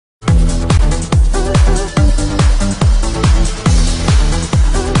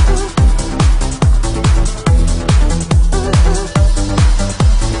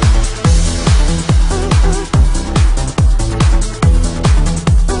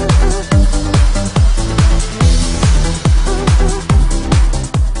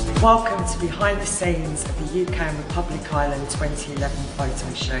to behind the scenes of the UK and Republic Island 2011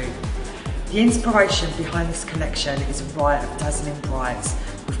 photo shoot. The inspiration behind this collection is a riot of dazzling brights,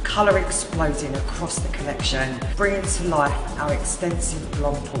 with colour exploding across the collection, bringing to life our extensive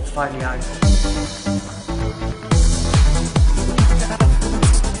blonde portfolio.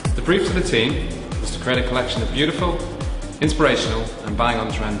 The brief to the team was to create a collection of beautiful, inspirational and bang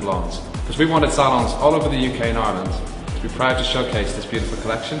on trend blondes, because we wanted salons all over the UK and Ireland to be proud to showcase this beautiful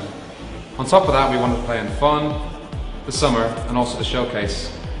collection. On top of that, we wanted to play in fun, the summer, and also to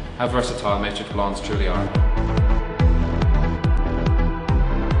showcase how versatile matrix blondes truly are.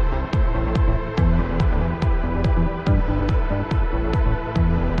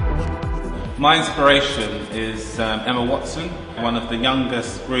 My inspiration is Emma Watson, one of the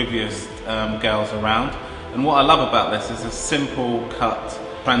youngest, grooviest girls around. And what I love about this is a simple cut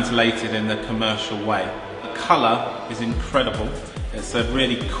translated in the commercial way. The colour is incredible. It's a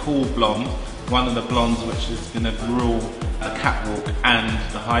really cool blonde, one of the blondes which is going to rule the catwalk and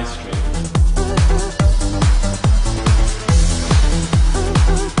the high street.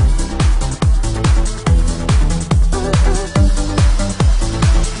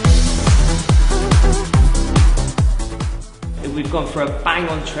 We've gone for a bang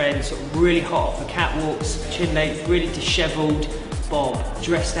on trend, sort of really hot off the catwalks, chin length, really dishevelled, bob,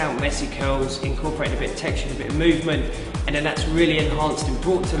 dressed out messy curls, incorporating a bit of texture and a bit of movement, and then that's really enhanced and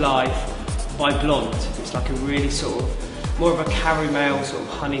brought to life by blonde. It's like a really sort of, more of a caramel sort of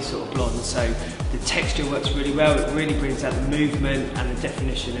honey sort of blonde, so the texture works really well, it really brings out the movement and the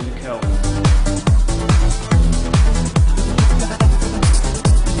definition in the curl.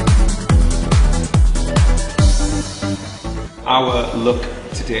 Our look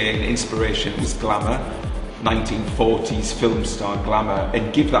today and inspiration was glamour, 1940s film star glamour,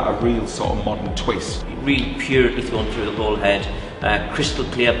 and give that a real sort of modern twist. Really purity thrown through the whole head, crystal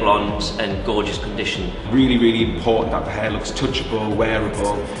clear blondes and gorgeous condition. Really, really important that the hair looks touchable,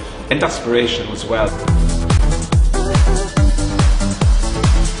 wearable, and aspirational as well.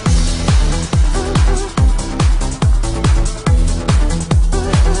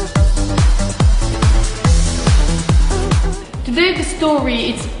 Today the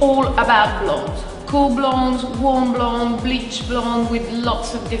story is all about blondes. Cool blondes, warm blonde, bleach blonde with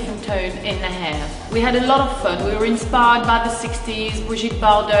lots of different tones in the hair. We had a lot of fun. We were inspired by the 60s, Brigitte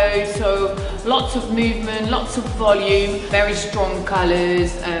Bardot, so lots of movement, lots of volume, very strong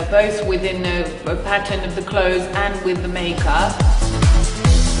colours, both within the pattern of the clothes and with the makeup.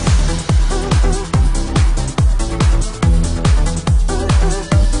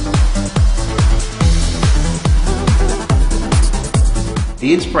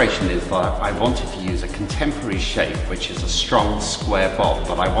 The inspiration is that I wanted to use a contemporary shape, which is a strong square bob,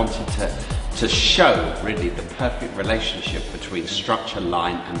 but I wanted to show really the perfect relationship between structure,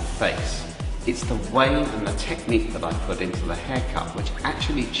 line and face. It's the way and the technique that I put into the haircut which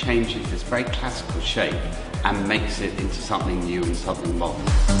actually changes this very classical shape and makes it into something new and something modern.